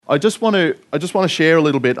I just want to share a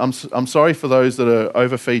little bit. I'm sorry for those that are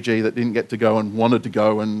over Fiji that didn't get to go and wanted to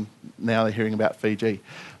go, and now they're hearing about Fiji.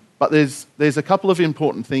 But there's a couple of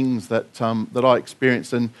important things that that I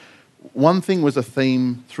experienced, and one thing was a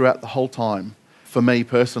theme throughout the whole time for me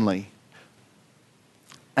personally,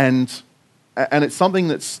 and it's something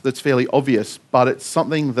that's fairly obvious, but it's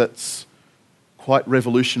something that's quite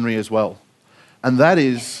revolutionary as well, and that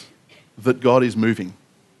is that God is moving.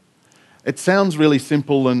 It sounds really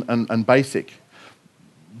simple and basic,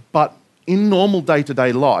 but in normal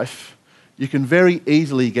day-to-day life, you can very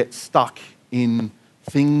easily get stuck in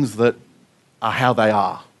things that are how they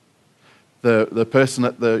are. The person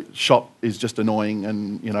at the shop is just annoying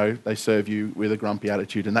and, you know, they serve you with a grumpy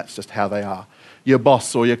attitude and that's just how they are. Your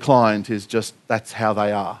boss or your client is just, that's how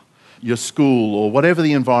they are. Your school or whatever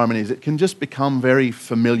the environment is, it can just become very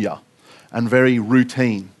familiar and very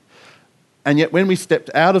routine. And yet when we stepped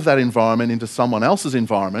out of that environment into someone else's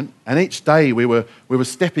environment, and each day we were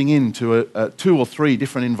stepping into 2 or 3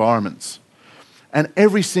 different environments, and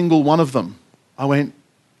every single one of them, I went,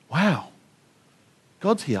 wow,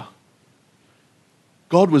 God's here.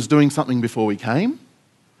 God was doing something before we came.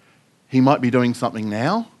 He might be doing something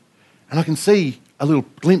now. And I can see a little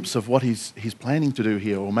glimpse of what he's planning to do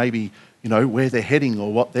here, or maybe, you know, where they're heading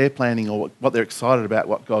or what they're planning or what they're excited about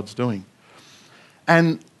what God's doing.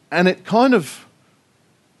 And it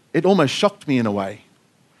almost shocked me in a way,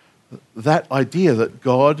 that idea that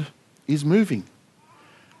God is moving.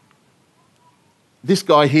 This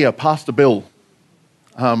guy here, Pastor Bill,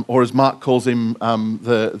 or as Mark calls him,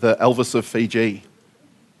 the Elvis of Fiji.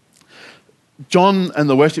 John and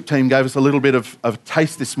the worship team gave us a little bit of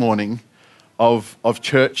taste this morning of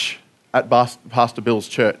church at Pastor Bill's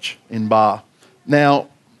church in Bar. Now,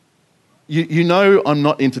 you know I'm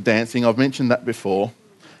not into dancing. I've mentioned that before.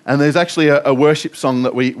 And there's actually a worship song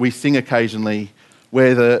that we sing occasionally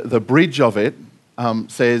where the bridge of it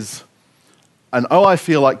says, and oh, I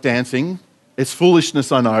feel like dancing. It's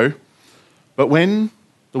foolishness, I know. But when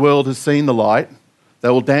the world has seen the light, they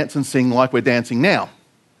will dance and sing like we're dancing now.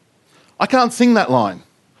 I can't sing that line.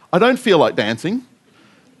 I don't feel like dancing.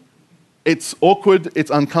 It's awkward,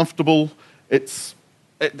 it's uncomfortable, it's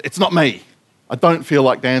not me. I don't feel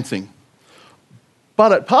like dancing.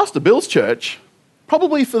 But at Pastor Bill's church,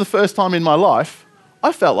 probably for the first time in my life,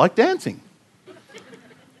 I felt like dancing.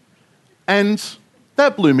 And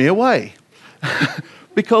that blew me away.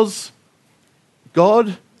 Because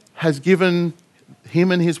God has given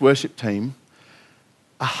him and his worship team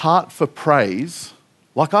a heart for praise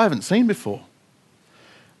like I haven't seen before.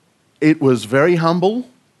 It was very humble.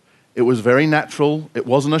 It was very natural. It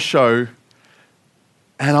wasn't a show.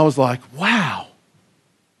 And I was like, wow,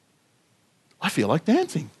 I feel like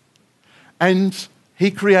dancing. And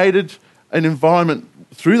he created an environment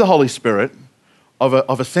through the Holy Spirit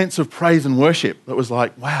of a sense of praise and worship that was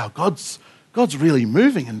like, wow, God's really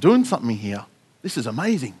moving and doing something here. This is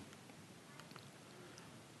amazing.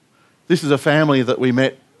 This is a family that we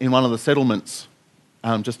met in one of the settlements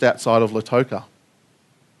just outside of Lautoka.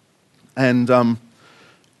 And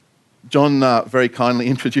John very kindly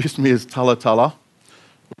introduced me as Tala Tala,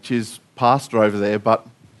 which is pastor over there, but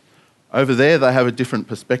over there they have a different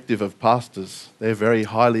perspective of pastors. They're very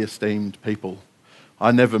highly esteemed people.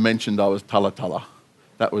 I never mentioned I was Tala Tala.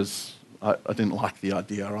 That was, I didn't like the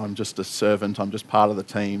idea. I'm just a servant, I'm just part of the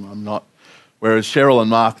team, I'm not. Whereas Cheryl and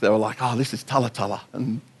Mark, they were like, oh, this is Tala Tala.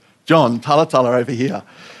 And John, Tala Tala over here.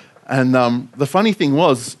 And the funny thing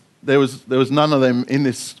was, there was none of them in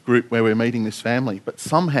this group where we're meeting this family, but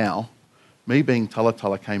somehow me being Tala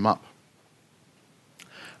Tala came up.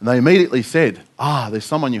 And they immediately said, there's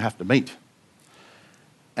someone you have to meet.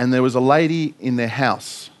 And there was a lady in their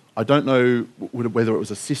house. I don't know whether it was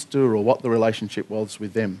a sister or what the relationship was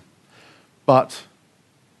with them, but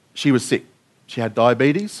she was sick. She had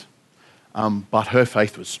diabetes, but her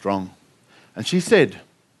faith was strong. And she said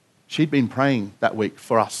she'd been praying that week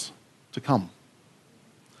for us to come.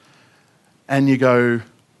 And you go,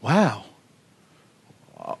 wow,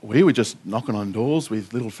 we were just knocking on doors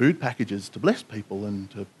with little food packages to bless people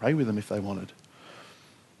and to pray with them if they wanted.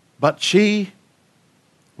 But she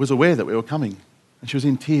was aware that we were coming, and she was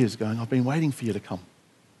in tears going, I've been waiting for you to come.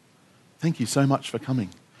 Thank you so much for coming.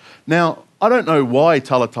 Now, I don't know why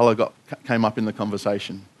Tala Tala came up in the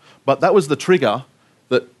conversation, but that was the trigger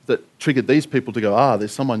that triggered these people to go,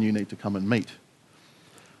 there's someone you need to come and meet.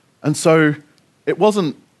 And so it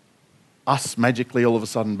wasn't us magically all of a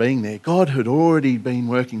sudden being there. God had already been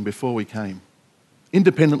working before we came,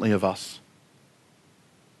 independently of us.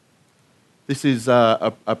 This is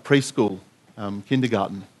a preschool,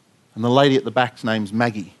 kindergarten, and the lady at the back's name's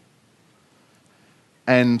Maggie.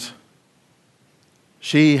 And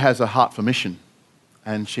She has a heart for mission,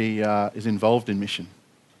 and she is involved in mission.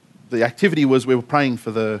 The activity was we were praying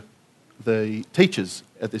for the teachers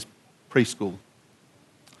at this preschool.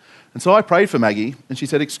 And so I prayed for Maggie, and she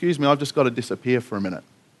said, "Excuse me, I've just got to disappear for a minute."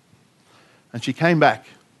 And she came back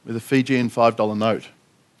with a Fijian $5 note.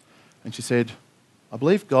 And she said, "I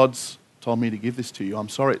believe God's told me to give this to you. I'm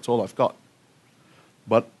sorry, it's all I've got.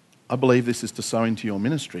 But I believe this is to sow into your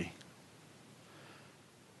ministry."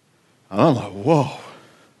 And I'm like, whoa,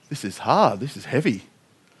 this is hard, this is heavy.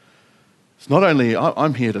 It's not only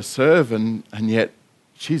I'm here to serve, and yet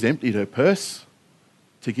she's emptied her purse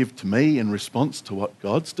to give to me in response to what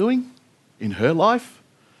God's doing in her life.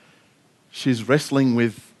 She's wrestling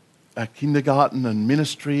with a kindergarten and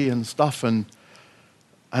ministry and stuff, and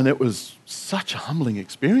it was such a humbling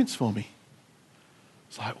experience for me.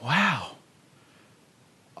 It's like, wow,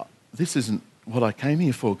 this isn't what I came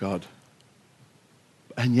here for, God.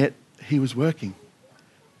 And yet he was working.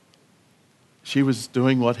 She was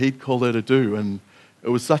doing what he'd called her to do, and it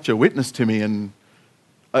was such a witness to me. And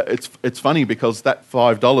it's funny because that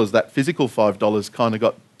 $5, that physical $5, kind of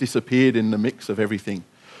got disappeared in the mix of everything.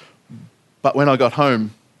 But when I got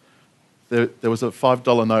home, there was a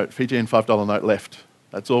 $5 note, Fijian $5 note left.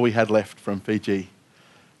 That's all we had left from Fiji.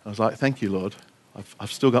 I was like, "Thank you, Lord.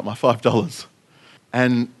 I've still got my $5.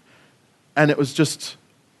 And it was just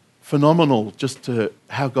phenomenal just to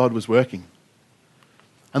how God was working.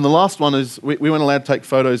 And the last one is we weren't allowed to take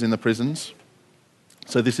photos in the prisons.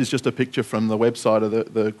 So this is just a picture from the website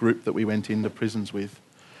of the group that we went into prisons with.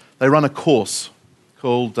 They run a course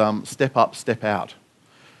called Step Up, Step Out,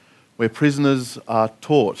 where prisoners are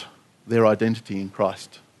taught their identity in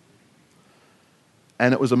Christ.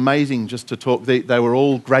 And it was amazing just to talk. They were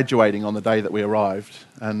all graduating on the day that we arrived,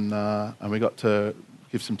 and we got to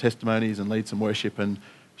give some testimonies and lead some worship and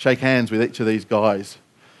shake hands with each of these guys.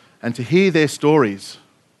 And to hear their stories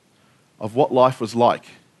of what life was like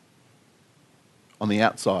on the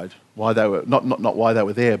outside, why they were not why they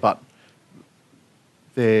were there, but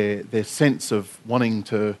their sense of wanting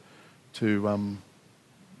to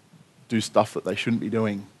do stuff that they shouldn't be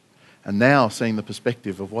doing, and now seeing the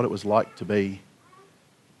perspective of what it was like to be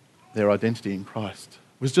their identity in Christ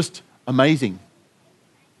was just amazing.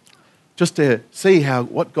 Just to see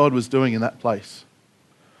what God was doing in that place.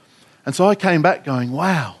 And so I came back going,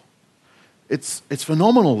 wow, it's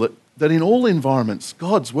phenomenal that in all environments,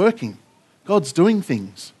 God's working. God's doing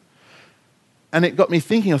things. And it got me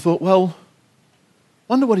thinking, I thought, well,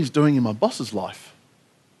 wonder what he's doing in my boss's life.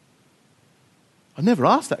 I'd never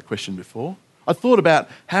asked that question before. I thought about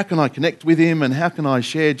how can I connect with him and how can I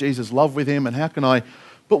share Jesus' love with him and how can I...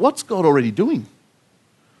 But what's God already doing?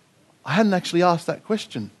 I hadn't actually asked that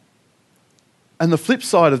question. And the flip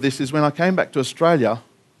side of this is when I came back to Australia,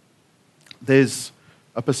 there's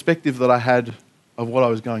a perspective that I had of what I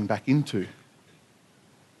was going back into.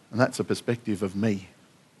 And that's a perspective of me,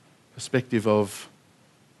 perspective of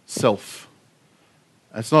self.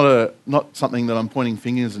 It's not something that I'm pointing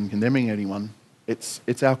fingers and condemning anyone.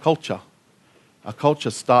 It's our culture. Our culture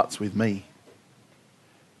starts with me.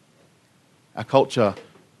 Our culture,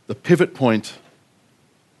 the pivot point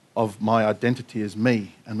of my identity is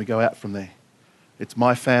me, and we go out from there. It's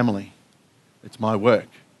my family. It's my work.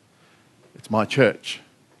 It's my church.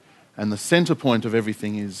 And the center point of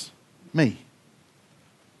everything is me.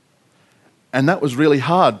 And that was really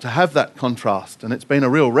hard to have that contrast. And it's been a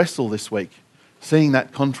real wrestle this week, seeing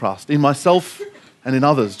that contrast in myself and in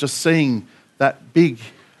others, just seeing that big...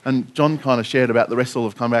 And John kind of shared about the wrestle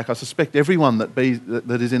of coming back. I suspect everyone that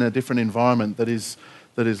is in a different environment, that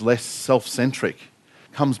is less self-centric,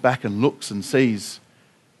 comes back and looks and sees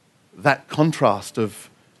that contrast of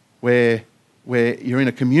where you're in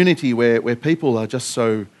a community where people are just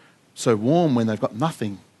so warm when they've got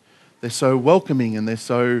nothing. They're so welcoming and they're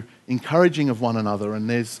so encouraging of one another, and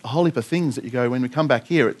there's a whole heap of things that you go, when we come back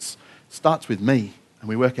here, it starts with me and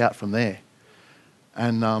we work out from there.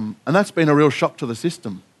 And that's been a real shock to the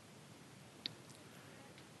system.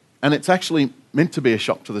 And it's actually meant to be a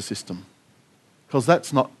shock to the system, because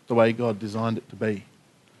that's not the way God designed it to be.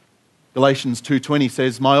 Galatians 2:20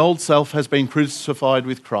 says, "My old self has been crucified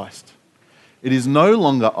with Christ. It is no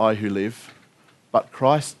longer I who live, but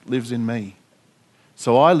Christ lives in me.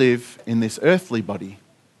 So I live in this earthly body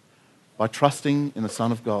by trusting in the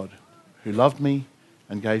Son of God, who loved me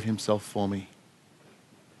and gave himself for me."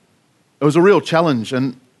 It was a real challenge,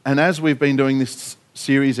 and as we've been doing this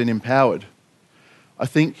series in Empowered, I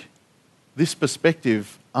think this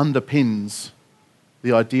perspective underpins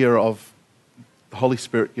the idea of the Holy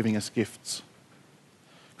Spirit giving us gifts.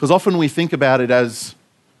 Because often we think about it as,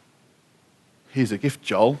 here's a gift,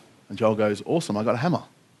 Joel. And Joel goes, awesome, I got a hammer.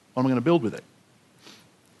 What am I going to build with it?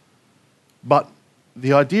 But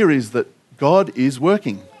the idea is that God is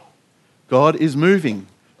working. God is moving.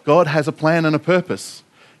 God has a plan and a purpose.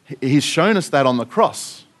 He's shown us that on the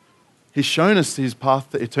cross. He's shown us his path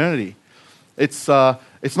to eternity. It's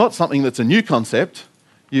not something that's a new concept.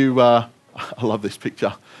 I love this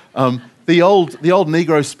picture. The old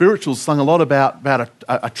Negro spirituals sung a lot about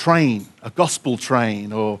a train, a gospel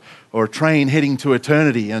train, or a train heading to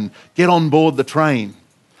eternity, and get on board the train.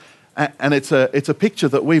 And it's a picture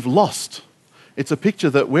that we've lost. It's a picture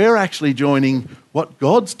that we're actually joining what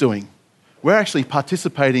God's doing. We're actually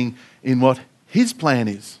participating in what his plan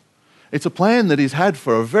is. It's a plan that he's had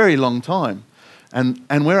for a very long time.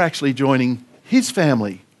 And we're actually joining his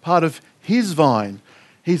family, part of his vine.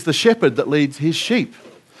 He's the shepherd that leads his sheep.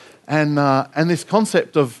 And this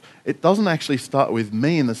concept of it doesn't actually start with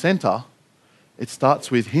me in the centre. It starts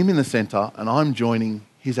with him in the centre, and I'm joining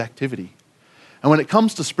his activity. And when it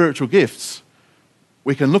comes to spiritual gifts,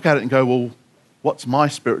 we can look at it and go, well, what's my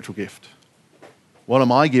spiritual gift? What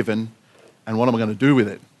am I given, and what am I going to do with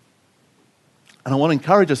it? And I want to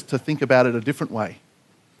encourage us to think about it a different way.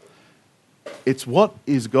 It's what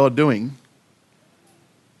is God doing,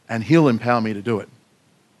 and he'll empower me to do it.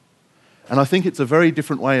 And I think it's a very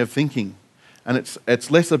different way of thinking. And it's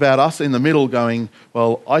less about us in the middle going,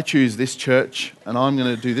 well, I choose this church, and I'm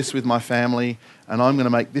going to do this with my family, and I'm going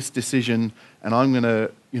to make this decision, and I'm going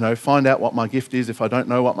to, find out what my gift is if I don't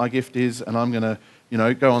know what my gift is, and I'm going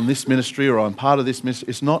to, go on this ministry, or I'm part of this ministry.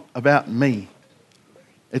 It's not about me.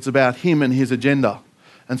 It's about him and his agenda.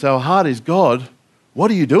 And so our heart is, God, what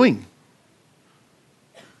are you doing?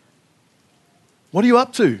 What are you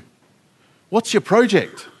up to? What's your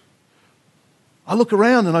project? I look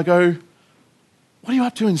around and I go, what are you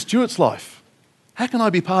up to in Stuart's life? How can I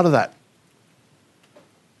be part of that?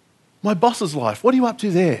 My boss's life, what are you up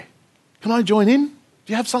to there? Can I join in? Do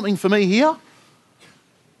you have something for me here?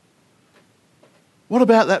 What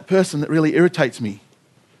about that person that really irritates me?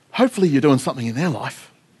 Hopefully you're doing something in their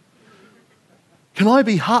life. Can I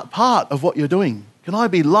be part of what you're doing? Can I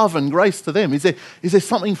be love and grace to them? Is there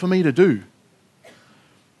something for me to do?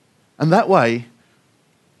 And that way,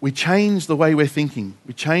 we change the way we're thinking.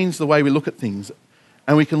 We change the way we look at things.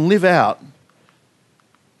 And we can live out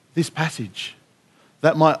this passage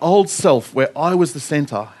that my old self, where I was the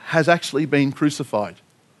centre, has actually been crucified.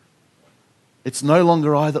 It's no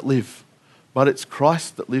longer I that live, but it's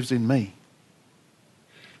Christ that lives in me.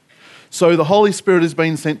 So the Holy Spirit has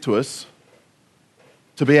been sent to us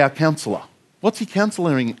to be our counsellor. What's he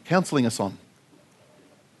counselling us on?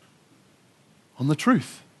 On the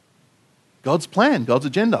truth. God's plan, God's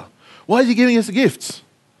agenda. Why is he giving us the gifts?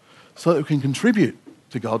 So that we can contribute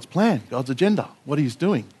to God's plan, God's agenda, what he's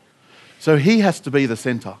doing. So he has to be the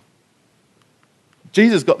centre.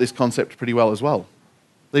 Jesus got this concept pretty well as well.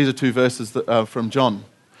 These are two verses from John.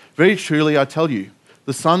 Very truly I tell you,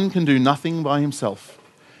 the Son can do nothing by himself.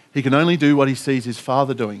 He can only do what he sees his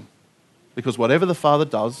Father doing. Because whatever the Father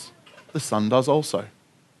does, the Son does also.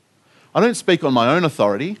 I don't speak on my own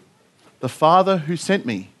authority. The Father who sent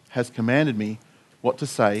me has commanded me what to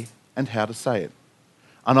say and how to say it.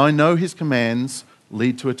 And I know his commands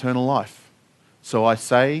lead to eternal life. So I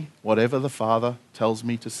say whatever the Father tells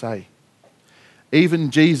me to say.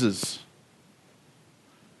 Even Jesus,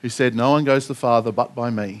 who said, no one goes to the Father but by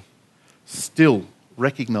me, still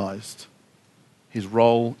recognised his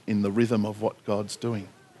role in the rhythm of what God's doing.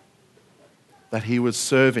 That he was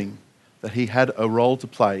serving, that he had a role to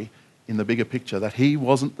play in the bigger picture, that he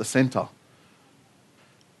wasn't the centre.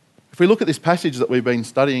 If we look at this passage that we've been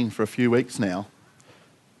studying for a few weeks now,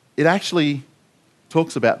 it actually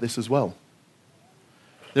talks about this as well.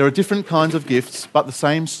 There are different kinds of gifts, but the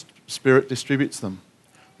same Spirit distributes them.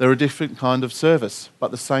 There are different kinds of service,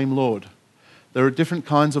 but the same Lord. There are different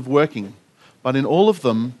kinds of working, but in all of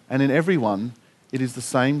them and in every one, it is the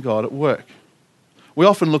same God at work. We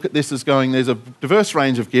often look at this as going, there's a diverse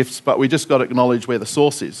range of gifts, but we just got to acknowledge where the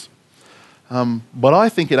source is. But I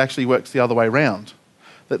think it actually works the other way around.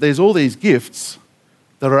 That there's all these gifts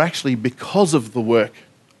that are actually because of the work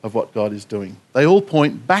of what God is doing. They all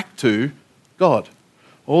point back to God.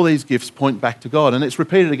 All these gifts point back to God. And it's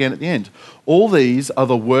repeated again at the end. All these are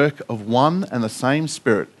the work of one and the same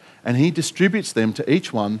Spirit, and he distributes them to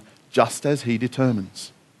each one just as he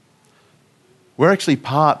determines. We're actually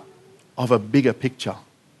part of a bigger picture.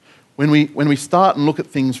 When we start and look at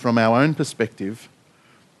things from our own perspective,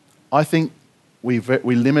 I think we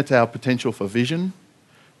limit our potential for vision,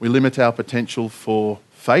 we limit our potential for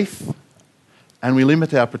faith, and we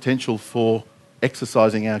limit our potential for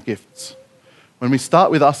exercising our gifts. When we start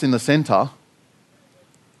with us in the centre,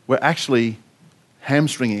 we're actually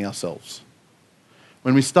hamstringing ourselves.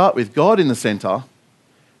 When we start with God in the centre,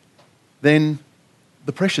 then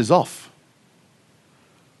the pressure's off.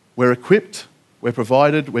 We're equipped, we're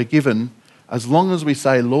provided, we're given. As long as we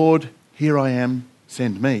say, Lord, here I am,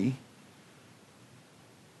 send me,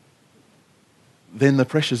 then the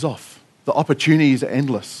pressure's off. The opportunities are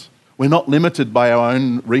endless. We're not limited by our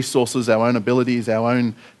own resources, our own abilities, our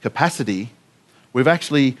own capacity. We've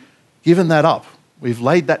actually given that up. We've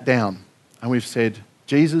laid that down and we've said,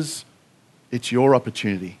 Jesus, it's your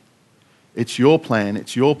opportunity. It's your plan.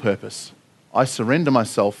 It's your purpose. I surrender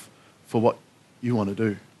myself for what you want to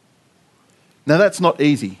do. Now, that's not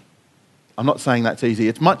easy. I'm not saying that's easy.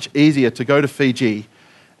 It's much easier to go to Fiji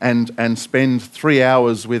and spend 3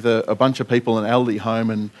 hours with a bunch of people in an elderly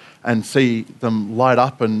home and see them light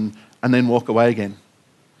up and then walk away again.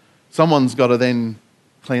 Someone's got to then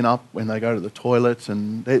clean up when they go to the toilet,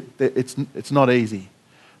 and it's not easy.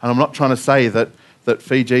 And I'm not trying to say that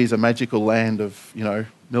Fiji is a magical land of,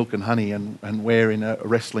 milk and honey and we're in a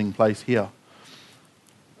wrestling place here.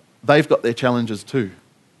 They've got their challenges too.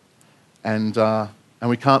 And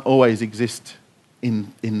we can't always exist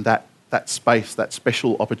in that space, that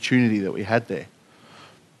special opportunity that we had there.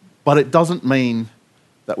 But it doesn't mean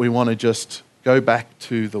that we want to just go back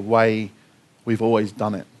to the way we've always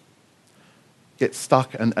done it. Get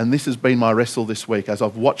stuck, and this has been my wrestle this week as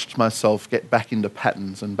I've watched myself get back into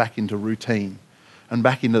patterns and back into routine and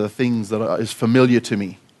back into the things that is familiar to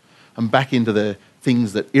me and back into the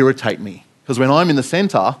things that irritate me. Because when I'm in the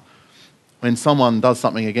centre, when someone does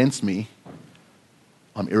something against me,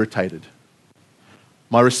 I'm irritated.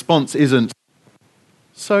 My response isn't,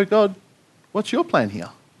 so God, what's your plan here?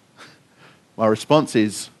 My response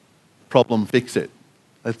is, problem, fix it.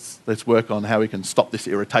 Let's work on how we can stop this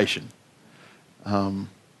irritation. I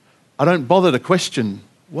don't bother to question,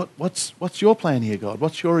 what's your plan here, God?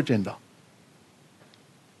 What's your agenda?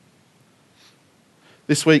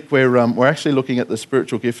 This week we're actually looking at the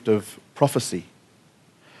spiritual gift of prophecy.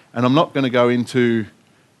 And I'm not going to go into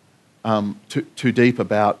too deep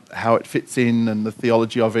about how it fits in and the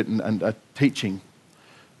theology of it and teaching.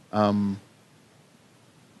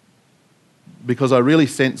 Because I really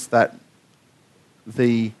sense that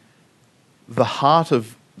the heart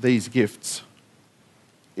of these gifts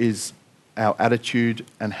is our attitude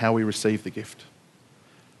and how we receive the gift.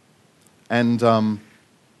 And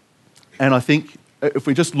I think if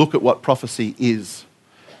we just look at what prophecy is,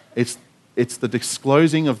 it's the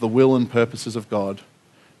disclosing of the will and purposes of God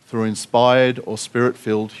through inspired or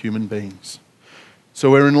spirit-filled human beings.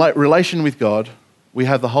 So we're in relation with God, we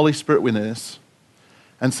have the Holy Spirit within us,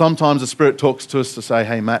 and sometimes the Spirit talks to us to say,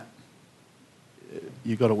 hey, Matt,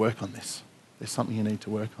 you've got to work on this. There's something you need to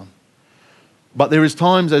work on. But there is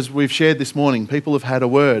times, as we've shared this morning, people have had a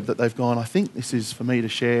word that they've gone, I think this is for me to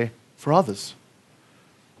share for others.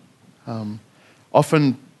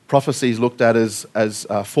 Often prophecy is looked at as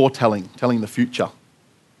foretelling, telling the future.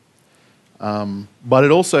 But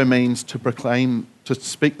it also means to proclaim, to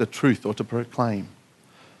speak the truth or to proclaim.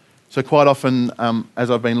 So quite often, as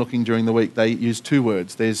I've been looking during the week, they use two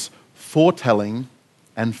words. There's foretelling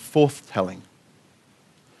and forthtelling.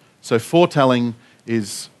 So foretelling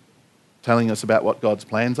is telling us about what God's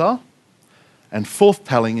plans are, and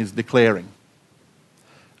forthtelling is declaring.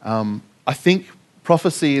 I think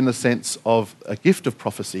prophecy in the sense of a gift of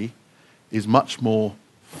prophecy is much more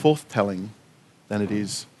forthtelling than it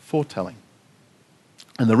is foretelling.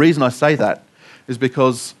 And the reason I say that is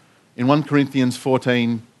because in 1 Corinthians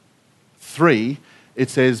 14:3,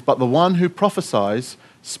 it says, but the one who prophesies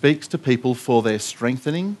speaks to people for their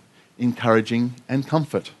strengthening, encouraging, and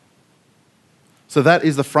comfort. So that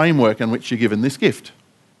is the framework in which you're given this gift.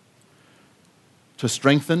 To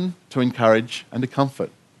strengthen, to encourage, and to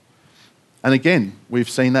comfort. And again, we've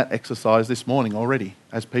seen that exercise this morning already,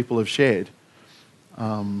 as people have shared.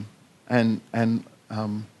 And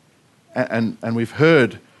we've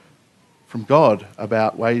heard from God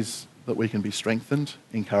about ways that we can be strengthened,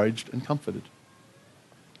 encouraged, and comforted.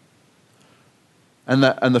 And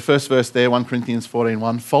the first verse there, 1 Corinthians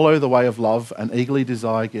 14:1, follow the way of love and eagerly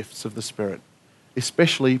desire gifts of the Spirit,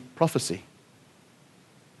 especially prophecy.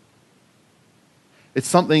 It's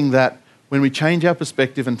something that when we change our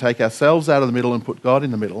perspective and take ourselves out of the middle and put God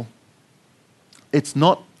in the middle, it's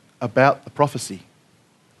not about the prophecy.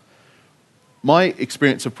 My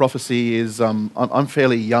experience of prophecy is, I'm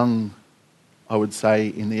fairly young, I would say,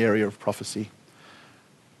 in the area of prophecy.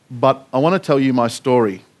 But I want to tell you my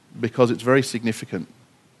story because it's very significant.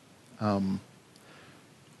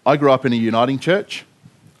 I grew up in a uniting church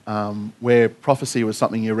where prophecy was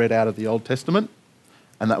something you read out of the Old Testament,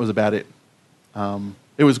 and that was about it.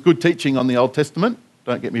 It was good teaching on the Old Testament,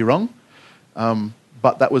 don't get me wrong,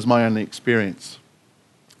 but that was my only experience.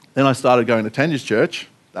 Then I started going to Tanya's church,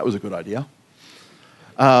 that was a good idea.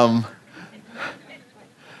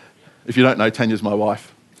 If you don't know, Tanya's my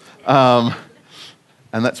wife. And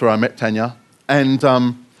that's where I met Tanya. And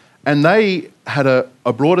they had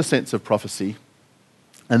a broader sense of prophecy.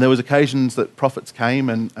 And there was occasions that prophets came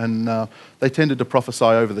and they tended to prophesy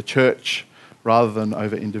over the church rather than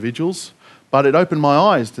over individuals. But it opened my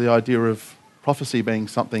eyes to the idea of prophecy being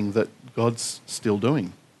something that God's still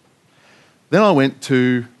doing. Then I went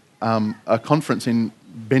to a conference in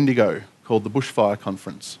Bendigo called the Bushfire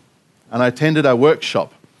Conference. And I attended a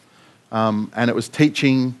workshop and it was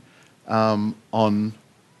teaching on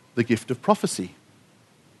the gift of prophecy.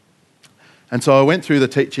 And so I went through the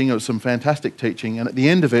teaching. It was some fantastic teaching. And at the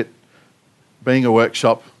end of it, being a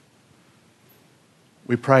workshop,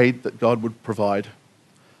 we prayed that God would provide.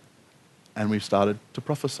 And we started to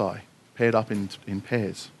prophesy, paired up in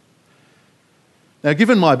pairs. Now,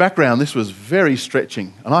 given my background, this was very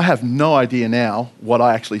stretching. And I have no idea now what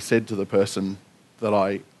I actually said to the person that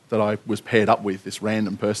I was paired up with, this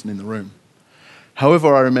random person in the room.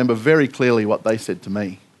 However, I remember very clearly what they said to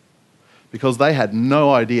me, because they had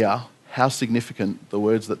no idea how significant the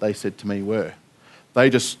words that they said to me were. They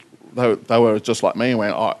were just like me and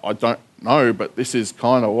went, I don't know, but this is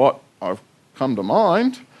kind of what I've come to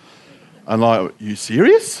mind. And like, are you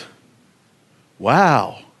serious?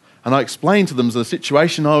 Wow. And I explained to them the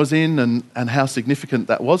situation I was in and how significant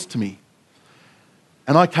that was to me.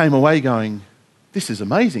 And I came away going, this is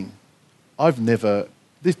amazing.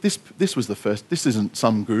 This was the first, this isn't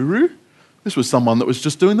some guru. This was someone that was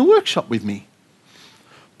just doing the workshop with me.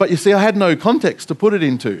 But you see, I had no context to put it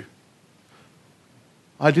into.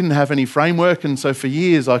 I didn't have any framework, and so for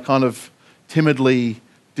years I kind of timidly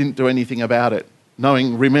didn't do anything about it,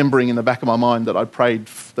 remembering in the back of my mind that I prayed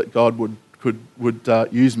that God would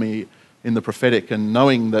use me in the prophetic, and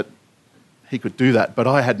knowing that he could do that, but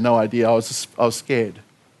I had no idea. I was scared.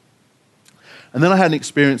 And then I had an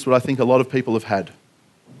experience what I think a lot of people have had.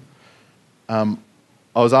 I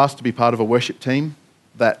was asked to be part of a worship team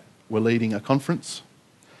that were leading a conference,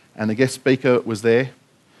 and the guest speaker was there,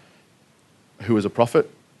 who was a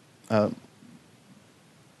prophet,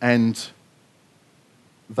 and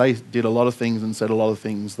they did a lot of things and said a lot of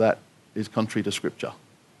things that is contrary to Scripture.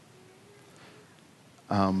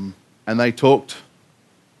 And they talked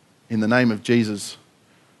in the name of Jesus,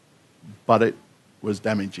 but it was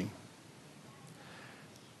damaging.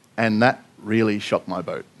 And that really shocked my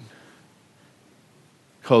boat.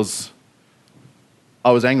 Because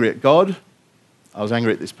I was angry at God, I was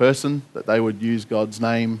angry at this person, that they would use God's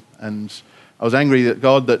name, and I was angry at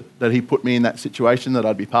God that he put me in that situation, that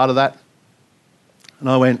I'd be part of that. And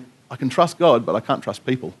I went, I can trust God, but I can't trust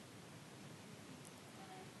people.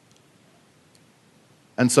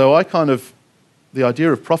 And so the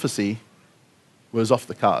idea of prophecy was off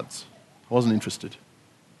the cards. I wasn't interested.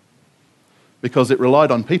 Because it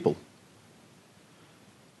relied on people.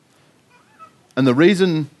 And the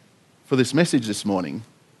reason for this message this morning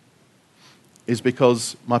is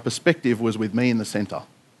because my perspective was with me in the centre.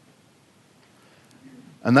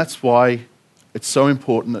 And that's why it's so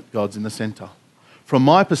important that God's in the centre. From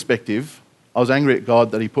my perspective, I was angry at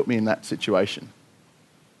God that he put me in that situation.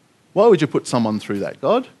 Why would you put someone through that,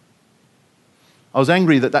 God? I was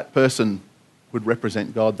angry that that person would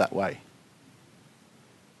represent God that way.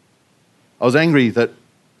 I was angry that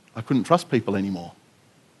I couldn't trust people anymore.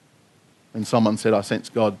 When someone said, I sense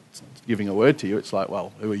God giving a word to you, it's like,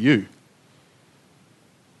 well, who are you?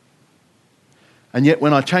 And yet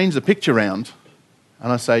when I change the picture around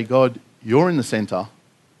and I say, God, you're in the centre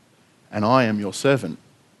and I am your servant,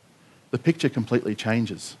 the picture completely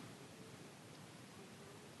changes.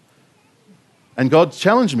 And God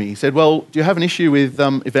challenged me. He said, well, do you have an issue with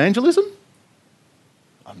evangelism?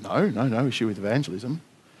 No issue with evangelism.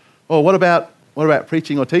 Well, what about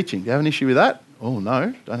preaching or teaching? Do you have an issue with that? Oh,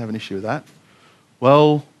 no, don't have an issue with that.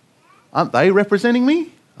 Well, aren't they representing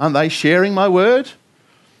me? Aren't they sharing my word?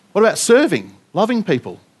 What about serving, loving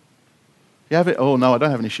people? You have it? Oh, no, I don't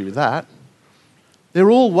have an issue with that. They're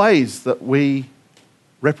all ways that we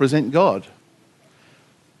represent God.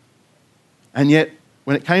 And yet,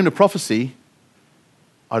 when it came to prophecy,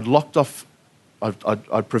 I'd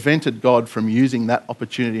prevented God from using that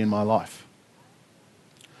opportunity in my life.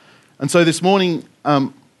 And so this morning,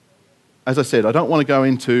 as I said, I don't want to go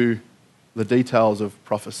into the details of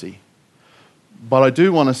prophecy, but I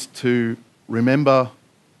do want us to remember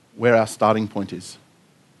where our starting point is.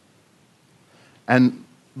 And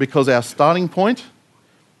because our starting point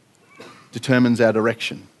determines our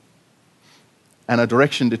direction, and our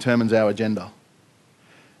direction determines our agenda.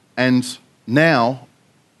 And now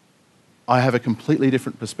I have a completely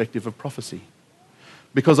different perspective of prophecy,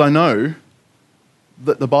 because I know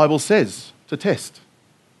that the Bible says to test.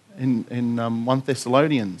 In 1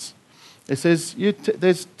 Thessalonians, it says,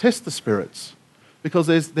 test the spirits, because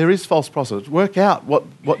there is false prophets. Work out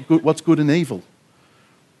what's good and evil.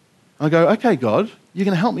 And I go, okay, God, you're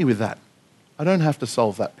going to help me with that. I don't have to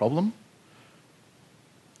solve that problem.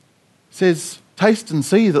 It says, taste and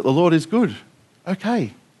see that the Lord is good.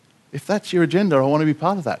 Okay, if that's your agenda, I want to be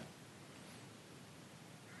part of that.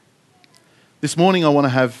 This morning I want to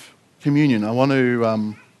have communion. I want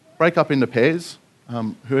to break up into pairs,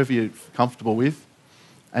 whoever you're comfortable with,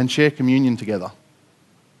 and share communion together.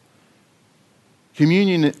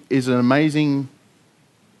 Communion is an amazing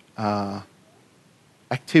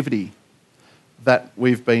activity that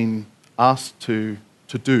we've been asked to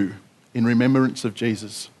do in remembrance of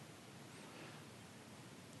Jesus.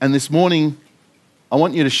 And this morning, I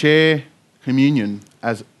want you to share communion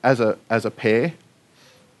as a pair,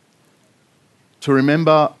 to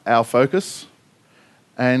remember our focus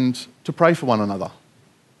and to pray for one another.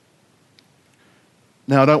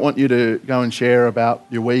 Now, I don't want you to go and share about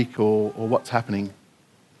your week or what's happening,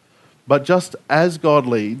 but just as God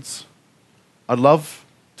leads, I'd love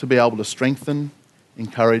to be able to strengthen,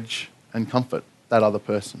 encourage, and comfort that other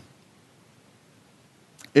person.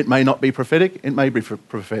 It may not be prophetic, it may be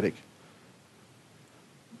prophetic.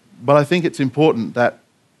 But I think it's important that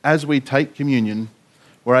as we take communion,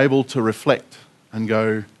 we're able to reflect and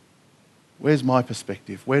go, where's my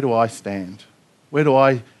perspective? Where do I stand? Where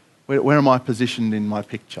am I positioned in my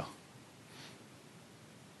picture?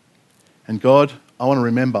 And God, I want to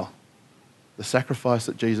remember the sacrifice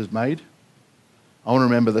that Jesus made. I want to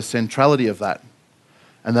remember the centrality of that,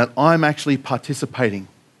 and that I'm actually participating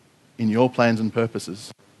in your plans and purposes.